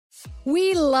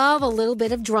We love a little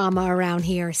bit of drama around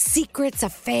here. Secrets,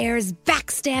 affairs,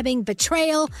 backstabbing,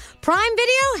 betrayal. Prime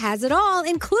Video has it all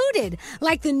included.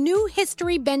 Like the new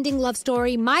history-bending love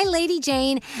story, My Lady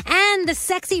Jane, and the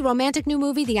sexy romantic new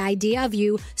movie, The Idea of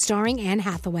You, starring Anne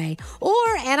Hathaway. Or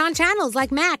add-on channels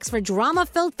like Max for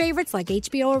drama-filled favorites like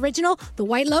HBO original, The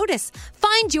White Lotus.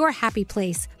 Find your happy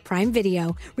place. Prime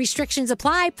Video. Restrictions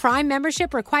apply. Prime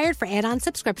membership required for add-on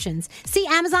subscriptions. See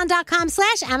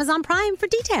Amazon.com/Amazon Prime for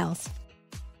details.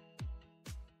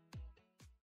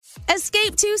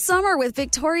 Escape to summer with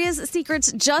Victoria's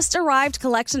Secret's just arrived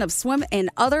collection of swim and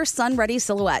other sun-ready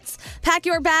silhouettes. Pack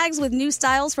your bags with new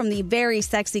styles from the Very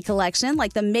Sexy collection,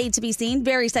 like the made-to-be-seen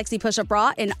Very Sexy push-up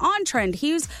bra in on-trend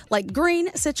hues like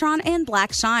green, citron, and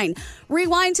black shine.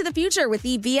 Rewind to the future with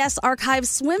the VS Archive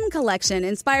Swim collection,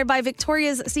 inspired by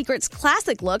Victoria's Secret's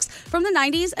classic looks from the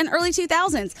 90s and early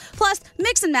 2000s. Plus,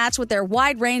 mix and match with their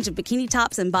wide range of bikini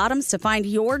tops and bottoms to find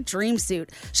your dream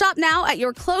suit. Shop now at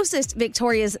your closest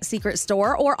Victoria's Secret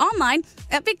store or online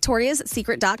at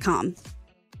victoriassecret.com.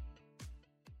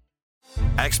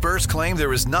 Experts claim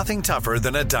there is nothing tougher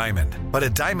than a diamond. But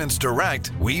at Diamonds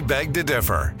Direct, we beg to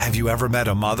differ. Have you ever met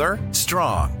a mother?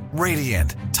 Strong,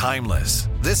 radiant, timeless.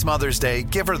 This Mother's Day,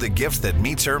 give her the gift that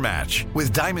meets her match.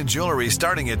 With diamond jewelry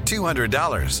starting at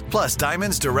 $200. Plus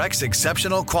Diamonds Direct's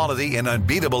exceptional quality and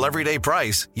unbeatable everyday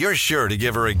price, you're sure to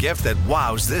give her a gift that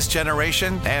wows this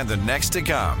generation and the next to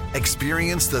come.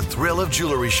 Experience the thrill of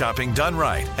jewelry shopping done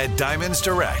right at Diamonds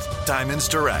Direct. Diamonds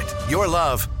Direct. Your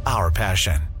love, our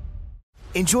passion.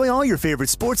 Enjoy all your favorite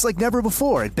sports like never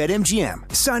before at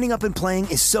BetMGM. Signing up and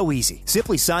playing is so easy.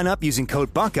 Simply sign up using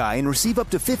code Buckeye and receive up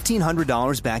to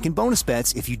 $1,500 back in bonus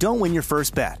bets if you don't win your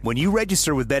first bet. When you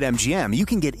register with BetMGM, you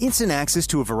can get instant access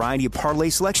to a variety of parlay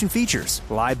selection features,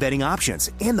 live betting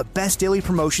options, and the best daily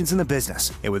promotions in the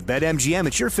business. And with BetMGM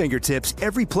at your fingertips,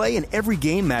 every play and every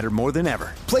game matter more than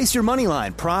ever. Place your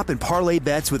moneyline, prop, and parlay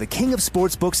bets with the king of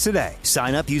sportsbooks today.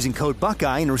 Sign up using code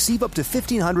Buckeye and receive up to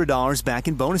 $1,500 back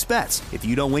in bonus bets if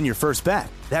you don't win your first bet.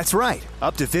 That's right,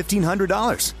 up to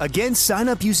 $1,500. Again, sign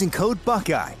up using code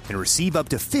Buckeye and receive up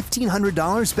to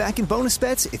 $1,500 back in bonus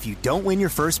bets if you don't win your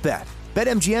first bet.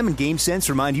 BetMGM and GameSense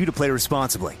remind you to play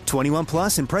responsibly. 21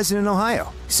 plus and present in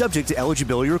Ohio. Subject to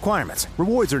eligibility requirements.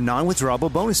 Rewards are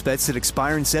non-withdrawable bonus bets that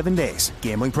expire in 7 days.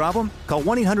 Gambling problem? Call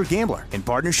 1-800-GAMBLER in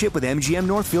partnership with MGM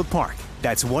Northfield Park.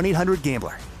 That's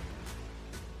 1-800-GAMBLER.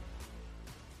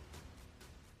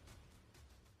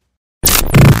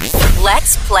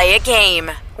 Let's play a game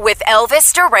with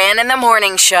Elvis Duran in the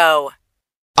Morning Show.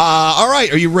 All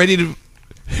right, are you ready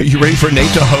for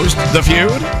Nate to host the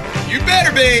Feud? You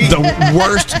better be. The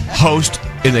worst host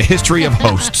in the history of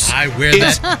hosts. I wear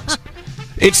that.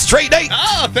 It's Straight Nate.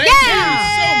 Oh, thank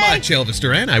you so much, Elvis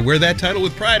Duran. I wear that title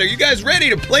with pride. Are you guys ready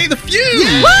to play the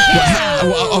Feud?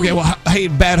 Well, hey,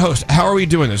 bad host, how are we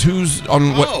doing this? Who's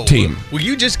on what team? Well,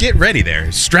 you just get ready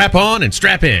there. Strap on and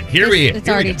strap in. Here we are. It's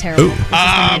already terrible. This is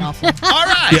gonna be awful. All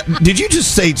right. Yeah, did you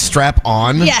just say strap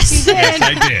on? Yes. Yes,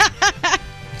 I did.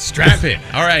 Strap in.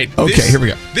 All right. Okay, here we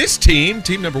go. This team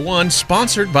number one,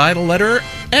 sponsored by the letter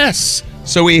S.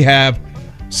 So we have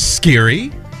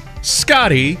Scary,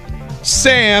 Scotty,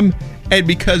 Sam, and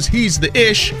because he's the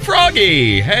ish,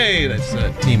 Froggy. Hey, that's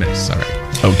Team S. All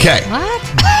right. Okay. What?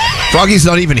 Froggy's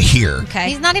not even here. Okay.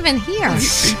 He's not even here.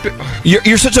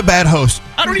 You're such a bad host.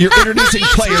 You're introducing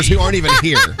where players who aren't even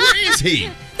here. Where is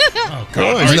he? Oh,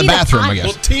 God. Oh, he's in the bathroom, I guess.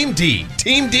 Well, Team D.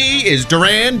 Team D is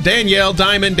Duran, Danielle,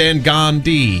 Diamond, and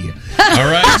Gandhi. All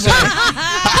right. So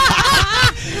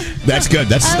that's good.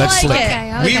 That's slick.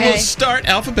 Okay. we will start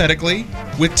alphabetically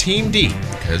with Team D.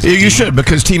 You should,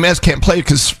 because Team S can't play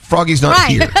because Froggy's not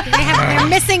here. They're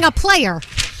missing a player.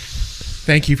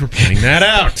 Thank you for pointing that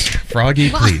out. Froggy,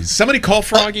 please. Somebody call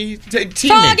Froggy. Teammates,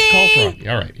 call Froggy.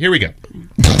 All right, here we go.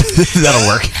 That'll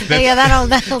work. Yeah,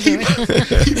 that'll do it.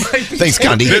 Thanks,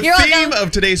 Gandhi. The theme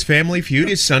of today's Family Feud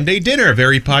is Sunday dinner, a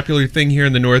very popular thing here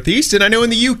in the Northeast. And I know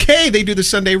in the UK they do the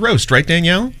Sunday roast, right,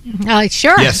 Danielle?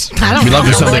 Sure. Yes. I don't We love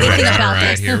the know Sunday anything roast. about All right,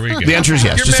 this. here we go. The answer is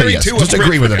yes. You're Just say married yes. to a Just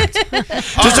agree with him. Brit.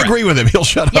 Just agree with him. He'll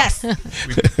shut up. Yes.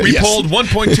 We Yes. polled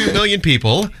 1.2 million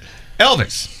people.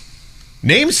 Elvis,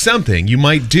 name something you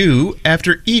might do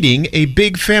after eating a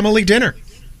big family dinner.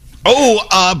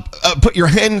 Oh, put your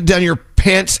hand down your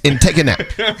pants and take a nap.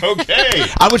 Okay.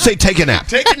 I would say take a nap.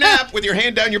 Take a nap with your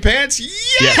hand down your pants.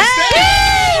 Yes.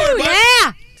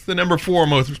 Yeah. It's the number 4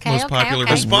 most popular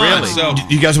okay. response. Really? So,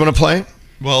 You guys want to play?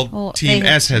 well, Team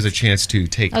S has a chance to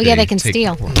take. They can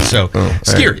steal. So,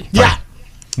 Scary. Yeah.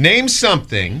 Name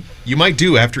something you might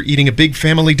do after eating a big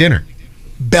family dinner.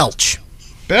 Belch.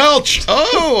 Belch.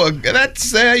 Oh,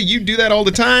 that's you do that all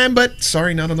the time, but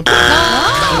sorry, not on the board.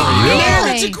 Really?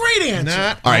 That's a great answer.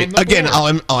 Not All right, on the again,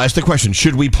 board. I'll ask the question.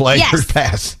 Should we play Yes. or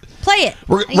pass? Play it.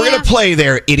 We're going to play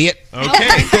there, idiot.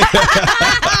 Okay.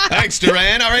 Thanks,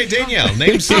 Duran. All right, Danielle,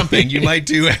 name something you might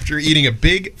do after eating a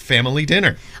big family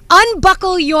dinner.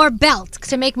 Unbuckle your belt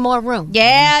to make more room.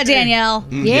 Yeah, Danielle.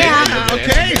 Yeah.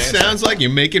 Okay, sounds like you're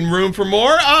making room for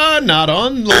more. Not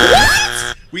on the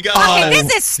list. We got. Okay,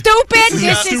 this is stupid.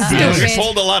 This is We stupid.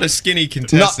 pulled a lot of skinny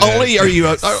contestants. Not only are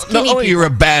you a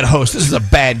bad host, this is a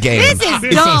bad game. This is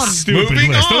It's dumb. a stupid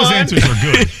Moving list. Those on. answers are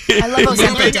good. I love those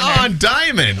empty Moving dinner. on,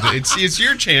 Diamond. It's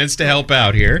your chance to help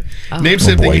out here. Name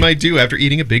something boy. you might do after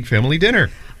eating a big family dinner.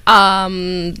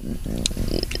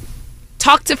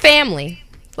 Talk to family.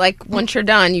 Like, once you're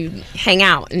done, you hang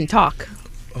out and talk.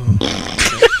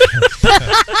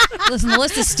 Listen, the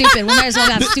list is stupid. We might as well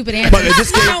have stupid answers. But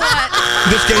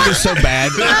this game is so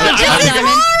bad.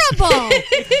 Horrible.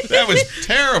 That was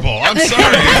terrible. I'm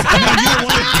sorry. You know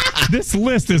what? This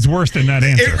list is worse than that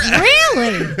answer.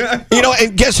 Really? You know,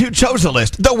 and guess who chose the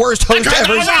list? The worst host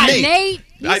ever. Yeah, Me. Nate.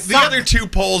 The other two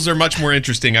polls are much more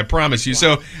interesting, I promise you.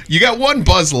 So you got one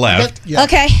buzz left. Yeah.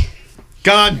 Okay.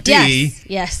 Gone D.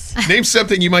 Yes. Name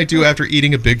something you might do after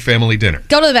eating a big family dinner.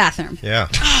 Go to the bathroom. Yeah.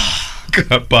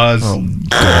 Buzz. Oh,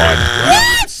 God.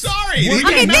 I'm sorry.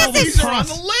 Okay, These are on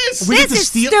the list. We get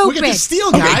This to is steal. We get to stupid. steal,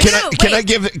 Okay,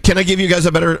 guys. can I give you guys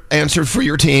a better answer for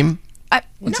your team?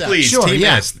 What's that? Please, Sure, Team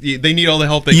yeah. S. They need all the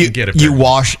help they can get. You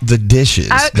wash the dishes.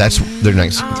 That's their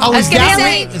next. Oh, was is gonna that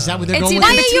say, what- is that what they're it's going either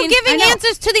Why with? are you I giving know.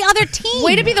 answers to the other team?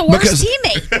 Way to be the worst Because-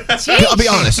 teammate. I'll be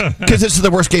honest, because this is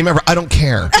the worst game ever. I don't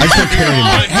care. I just don't care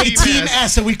anymore. Hey, Team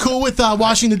S, are we cool with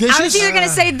washing the dishes? I was either going to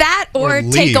say that or Or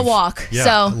take a leave. walk. Yeah,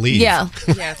 So, leave. yeah.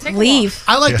 Leave.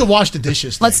 I like to wash the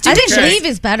dishes. Let's do I think dishes. leave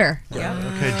is better.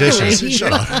 Okay, dishes.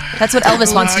 Shut up. That's what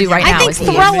Elvis wants to do right I now. think is throw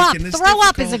leave. up. making this Throw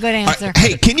up is a good answer.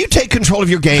 Hey, can you take control of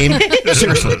your game?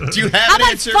 Seriously. Do you have How an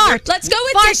about answer? fart? Let's go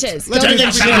with dishes. Let's do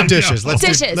dishes. dishes.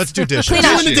 Dishes. Let's do dishes. Clean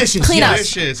Doing up. the dishes. Clean up.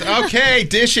 Dishes. Okay,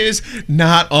 dishes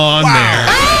not on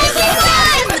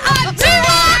there.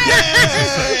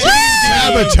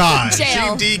 Sabotage. Jail.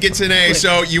 Team D gets an A.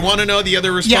 So you want to know the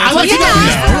other response? Yeah, I like to know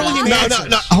these brilliant No, answers.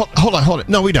 no. Hold it.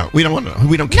 No, we don't. We don't want to know.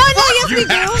 We don't care. No, yes, we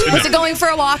do. Was it going for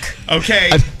a walk?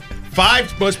 Okay.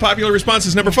 5 most popular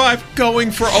responses. Number 5,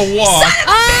 going for a walk.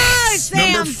 Oh,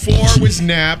 Sam. Number 4 was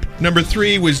nap. Number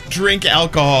 3 was drink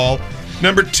alcohol.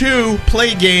 Number 2,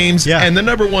 play games. Yeah. And the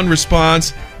number 1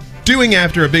 response, doing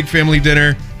after a big family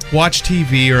dinner, watch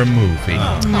TV or a movie.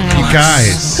 You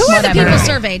guys. Who are the Whatever. people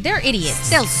surveyed? They're idiots.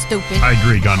 Still stupid. I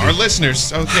agree, Gandhi. Our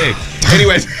listeners. Okay.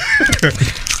 Anyways.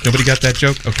 Nobody got that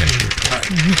joke? Okay.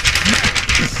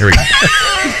 Here we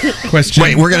go. Question.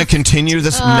 Wait, we're going to continue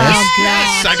this mess?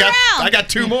 Yes, I got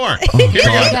 2 more. Oh, Here we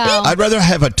God. go. I'd rather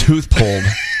have a tooth pulled.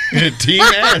 Team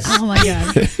S. Oh my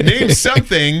god. Name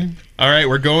something. All right,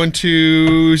 we're going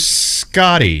to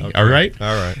Scotty. All right?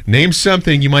 All right. Name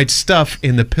something you might stuff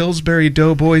in the Pillsbury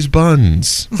Doughboys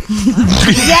buns.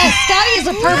 Yes, Scotty is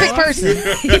a perfect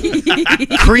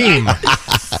person. Cream.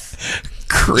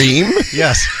 Cream?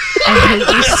 Yes. I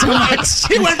hate you so much.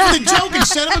 He went for the joke and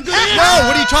set him a good answer. No,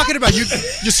 what are you talking about? You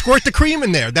squirt the cream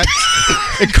in there. That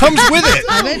it comes with it.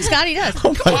 I bet Scotty does.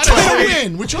 We're trying to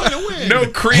win. We're trying to win. No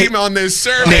cream on this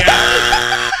survey.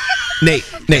 Nate,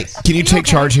 can you take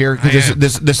charge here? Because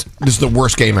this is the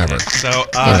worst game ever. So,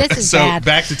 this is so bad.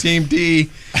 back to Team D.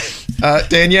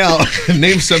 Danielle,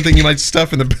 name something you might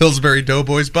stuff in the Pillsbury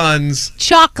Doughboys buns.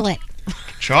 Chocolate.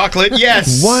 Chocolate,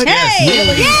 yes. What? Yes.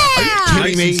 Yeah.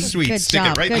 Kidding me? Nice and sweet. Good Stick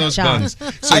job, it right in good those job. buns.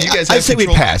 So you guys have I say we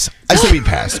control- pass. I say we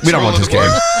pass. We don't want this game.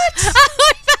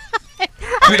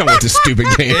 We don't want this stupid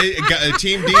game.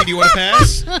 Team D, do you want to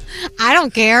pass? I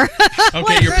don't care.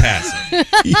 Okay, you're passing.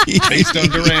 Based on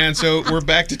Duran, so we're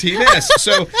back to Team S.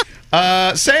 So,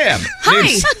 Sam,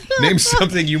 name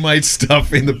something you might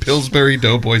stuff in the Pillsbury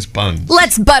Doughboys buns.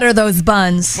 Let's butter those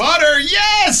buns. Butter,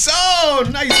 yes! Oh,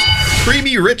 nice.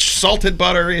 Creamy, rich, salted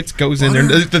butter. It goes in there.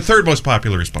 The third most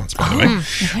popular response, by the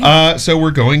way. So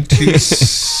we're going to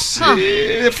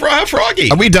Froggy.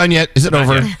 Are we done yet? Is it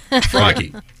over?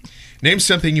 Froggy. Name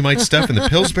something you might stuff in the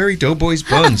Pillsbury Doughboys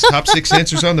buns. Top 6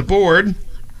 answers on the board.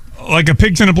 Like a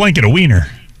pig's in a blanket, a wiener.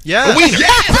 Yeah.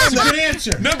 Yes! That's a good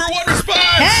answer. Number 1 response.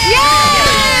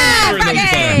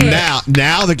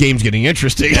 Now the game's getting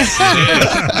interesting.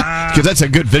 Because that's a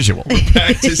good visual.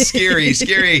 Back to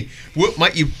Scary. What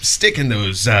might you stick in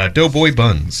those doughboy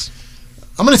buns?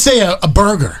 I'm going to say a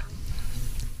burger.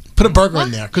 Put a burger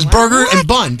in there because burger and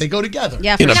bun they go together.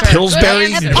 Yeah, In a sure. Pillsbury?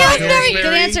 Good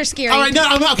answer, Scary. All right,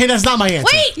 no, okay, that's not my answer.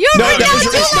 Wait, You're No, right. that was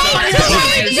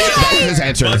That his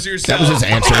answer. Buzz That yourself. was his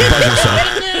answer. Buzz yourself.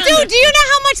 Dude, do you know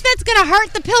how much that's going to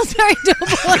hurt the Pillsbury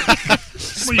Doughboy?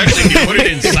 Especially if you put it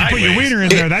in Put your sideways. wiener in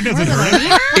there. That doesn't hurt.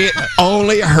 It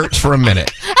only hurts for a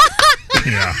minute.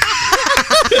 Yeah.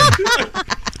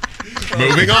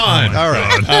 Moving on. All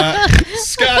right.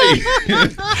 Scotty.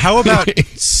 How about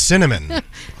cinnamon?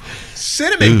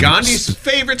 Cinnamon, Gandhi's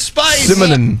favorite spice.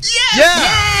 Cinnamon.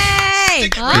 Yay!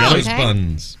 Stick Oh, with those okay.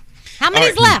 buns. How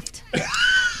many's All right. left?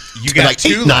 You got Like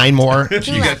two 8, 9 more.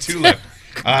 You got 2 left.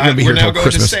 gonna be We're here now till going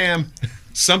Christmas. to Sam.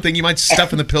 Something you might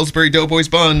stuff in the Pillsbury Doughboys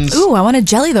buns. Ooh, I want to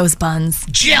jelly those buns.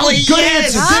 Jelly. Good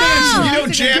yes. answer. Good answer. You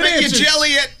don't jam it, you jelly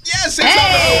it. Yes, it's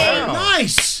on the board.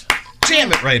 Nice.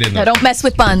 Jam it right in No, there. don't mess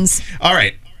with buns. All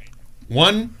right.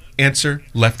 One answer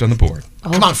left on the board.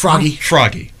 Come on, Froggy.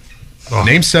 Froggy.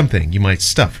 Name something you might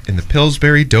stuff in the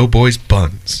Pillsbury Doughboys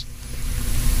buns.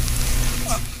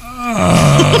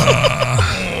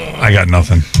 I got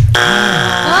nothing.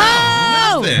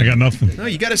 Nothing. I got nothing. No,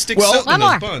 you got to stick Well, something in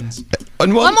one those more. buns.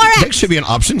 And One more that X. should be an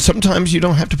option. Sometimes you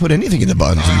don't have to put anything in the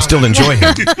buns and still enjoy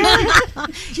him. You got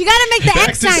to make the Back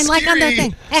X to sign like on the Scary.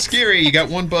 thing. X. Scary, you got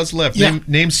one buzz left. Yeah.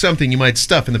 Name something you might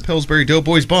stuff in the Pillsbury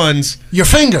Doughboys buns. Your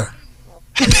finger.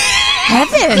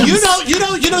 Heavens.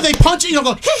 You know they punch it. You know,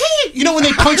 go. You know when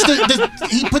they punch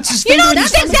he puts his You finger know, in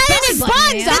his that's stomach? exactly his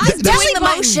buns. That's That's doing belly the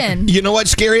button. motion. You know what,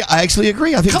 Scary? I actually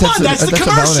agree. I think Come on, that's the a valid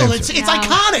commercial. answer. It's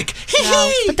iconic.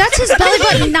 But that's his belly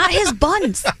button, not his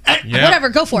buns. Yeah. Whatever,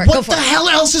 go for it. What Go for the hell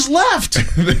else is left?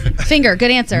 it. Finger,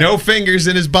 good answer. No fingers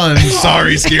in his buns.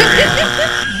 Sorry, Scary.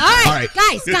 All right,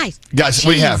 guys. Guys,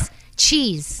 what do you have?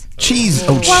 Cheese. Cheese.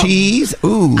 Oh, cheese.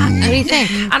 Ooh. What do you think?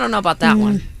 I don't know about that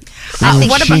one. What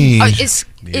What cheese.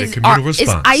 about Need a communal is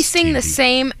response, icing the TV.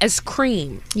 same as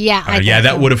cream? Yeah, I Yeah, think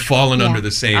that so. would have fallen under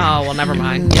the same. Oh well, never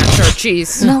mind. Yeah, sure,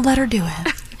 cheese. No, let her do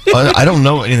it. I don't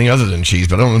know anything other than cheese,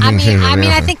 but I don't know anything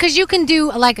I think because you can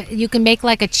do you can make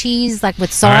like a cheese like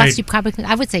with sauce. right. You probably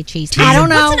I would say cheese. I don't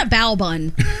know. What's in a bao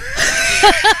bun? Is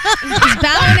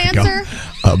bao an answer?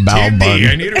 a bao Andy, I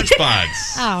bun. need a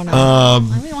response. I don't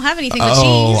know. We don't have anything but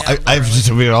Oh, cheese. I've just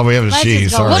all we have is Let's cheese.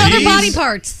 just go. Sorry. What other Cheese? body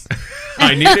parts?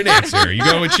 I need an answer. You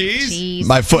going with cheese? Cheese.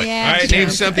 My foot. Yeah. All right, name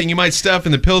something you might stuff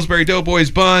in the Pillsbury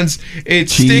Doughboys buns.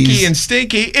 It's Cheese. sticky and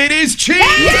stinky. It is cheese.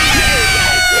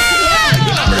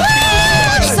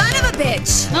 Son of a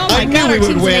bitch. Oh my I knew God, we our would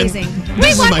team's win. amazing.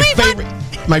 This is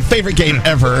my favorite game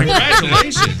ever.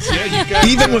 Congratulations. Yeah, you got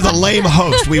Even with a lame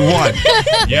host, we won.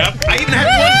 Yep. I even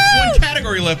have one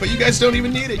category left, but you guys don't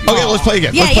even need it. Okay, let's play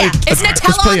again. Yeah, let's play, yeah. Is let's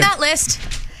Nutella play on it. that list?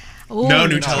 Ooh, No,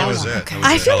 Nutella was it. Okay.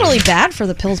 I feel really bad for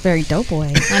the Pillsbury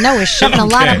Doughboy. I know we're shoving a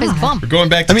lot up his bum. We're going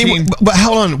back to I mean, team but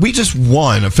hold on. We just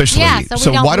won officially. Yeah,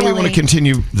 so we don't why do we want to really-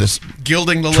 continue this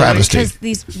gilding the lily. travesty? Because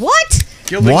these what?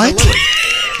 Gilding What? the lily.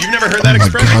 You've never heard that Oh my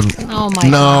expression? God. Oh my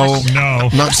No. gosh. No.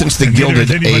 Not since the Neither Gilded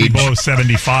is anybody Age. below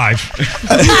 75.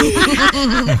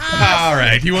 All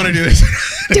right. You want to do this?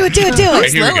 Do it. All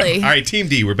right, here we go. Lily. All right, Team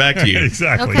D, we're back to you.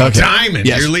 Exactly. Okay. Diamond,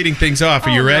 Yes. you're leading things off. Are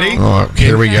you ready? Oh,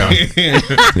 here we go. Remember,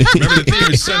 the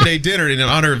theme is Sunday dinner in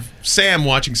honor of Sam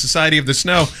watching Society of the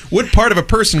Snow. What part of a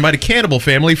person might a cannibal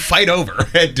family fight over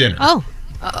at dinner? Oh,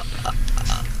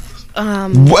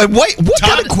 What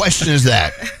kind of question is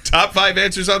that? Top 5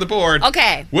 answers on the board.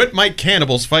 Okay. What might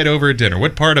cannibals fight over at dinner?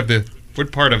 What part of the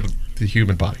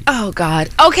human body? Oh God.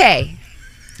 Okay.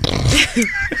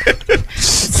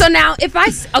 So now, if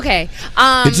okay,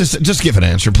 It's just give an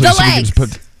answer, please. The so we can legs. just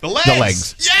put The legs. The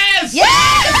legs. Yes.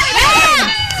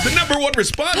 yes. The number one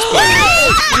response. Wow,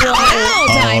 Oh,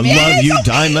 Diamond. love you,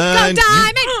 Diamond. go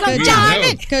Diamond, go Good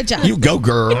Diamond. job. Good job. You go,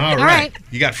 girl. All right.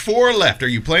 You got 4 left. Are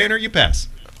you playing or you pass?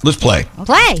 Let's play.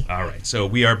 Play. All right. So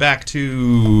we are back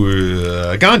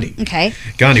to Gandhi. Okay.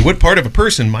 Gandhi, what part of a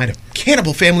person might a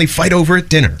cannibal family fight over at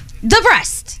dinner? The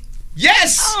breast.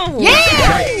 Yes. Yeah.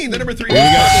 Okay, the number 3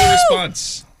 popular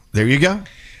response. There you go.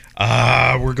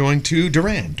 We're going to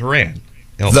Duran.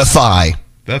 The thigh.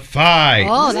 The thigh.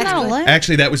 Oh, Isn't that's that a good. leg?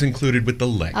 Actually, that was included with the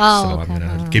legs. Oh, so okay. I'm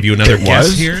going to give you another It guess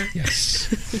was? here. Yes.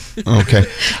 Okay.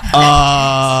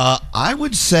 I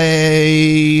would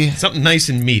say Something nice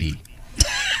and meaty.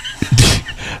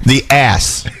 the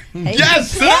ass.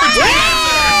 Yes. The number 2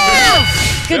 answer.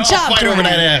 Good They'll job, fight over Duran.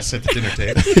 that ass at the dinner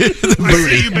table. The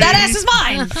booty. That ass is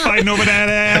mine. Fighting over that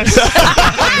ass.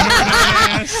 Fighting over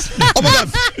that ass. Oh my God!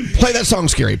 Play that song,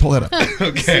 Scary. Pull that up.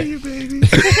 Okay.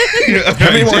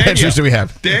 How many more answers do we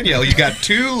have? Danielle, you got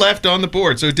 2 left on the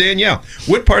board. So Danielle,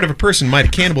 what part of a person might a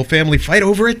cannibal family fight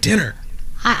over at dinner?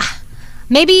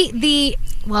 Maybe the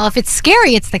Well, if it's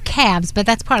scary, it's the calves, but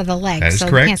that's part of the legs. That is so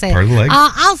correct. We can't say Part of the legs.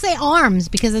 I'll say arms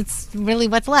because it's really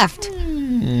what's left.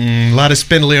 A lot of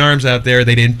spindly arms out there.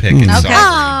 They didn't pick it. Okay.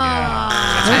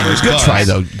 Sorry. Good try,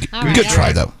 though. Good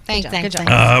try, though. Thanks.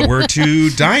 We're to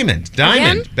Diamond.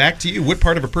 Diamond, back to you. What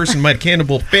part of a person might a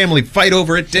cannibal family fight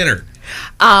over at dinner?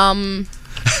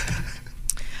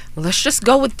 Let's just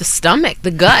go with the stomach,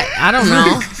 the gut. I don't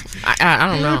know. I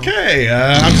don't know. Okay,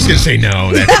 I'm just gonna say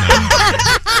no. That's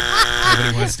not.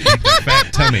 Nobody wants to eat the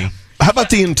fat tummy. How about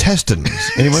the intestines?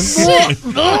 Anyone?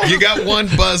 You got one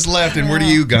buzz left, and where do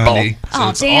you, Gandhi? So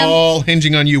it's damn. all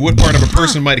hinging on you. What part of a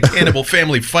person might a cannibal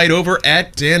family fight over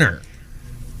at dinner?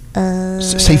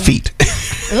 Say feet.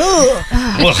 Ugh.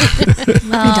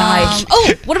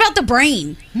 Oh, what about the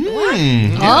brain?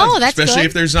 Oh, that's Especially good.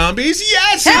 if they're zombies.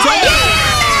 Yes!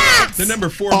 The number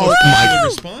 4 most popular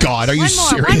response. God, are you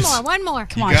serious? One more.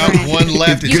 Come on, You got Frank. one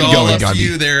left. It's Good all going, up to Gandhi.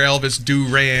 you there, Elvis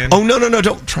Duran. Oh, no,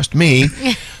 don't trust me.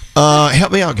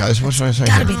 Help me out, guys. What should I say?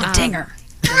 Gotta here? be the dinger.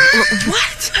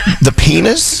 The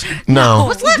penis? No.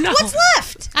 What's left? What's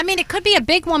left? I mean, it could be a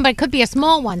big one, but it could be a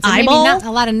small one. So Eyeball? maybe not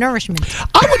a lot of nourishment.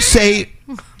 I would say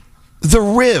the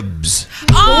ribs.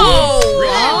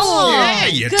 Yeah,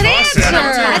 you good toss that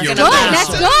out there. That's You'll good.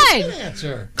 know. That's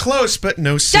good. Close, but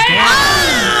no cigar.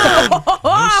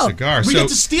 No cigar. We So get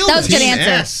to steal That was a this. good answer.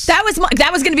 yes. That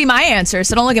was going to be my answer,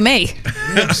 so don't look at me.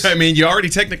 I mean, you already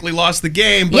technically lost the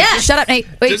game. But Yeah. Shut up, Nate.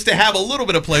 Wait. just to have a little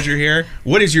bit of pleasure here,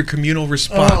 what is your communal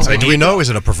response? Do we know? Is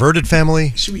it a perverted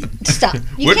family? Stop.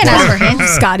 You What can't ask part- for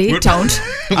hints. Scotty, What- don't.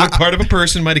 What part of a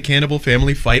person might a cannibal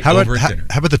family fight How over about, at dinner?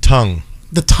 how about the tongue?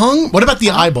 The tongue? What about the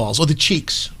eyeballs or the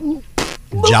cheeks?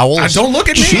 Jowls? Don't look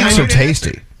at me. Cheeks are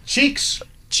tasty. Cheeks.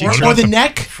 Cheeks Or the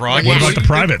neck? Frog. What about the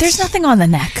privates? There's nothing on the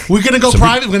neck. We're going to go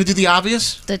private. We're going to do the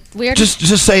obvious. The weird.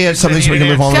 Just say it something so we can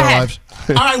live on Go our ahead. lives.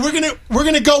 All right, we're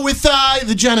gonna go with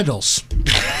the genitals.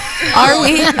 Are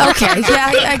we? Okay.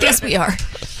 Yeah, I guess we are.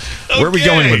 Where are we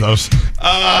going with those?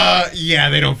 Yeah,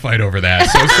 they don't fight over that.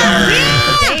 So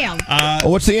sorry. Damn.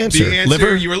 What's the answer? The answer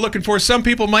Liver? you were looking for, some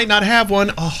people might not have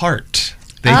one, a heart.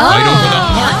 They fight over the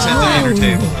hearts at the dinner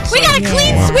table. We got a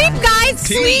clean sweep, guys.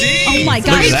 Team Sweep. D. Oh my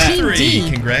God, Three, Team three.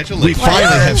 D. Congratulations. We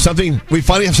finally have something. We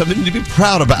finally have something to be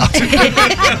proud about.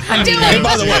 And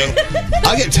by the way,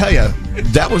 I got to tell you,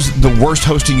 that was the worst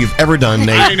hosting you've ever done,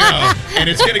 Nate. I know, and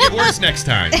it's going to get worse next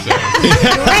time. So.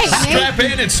 Great, Nate. Strap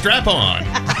in and strap on.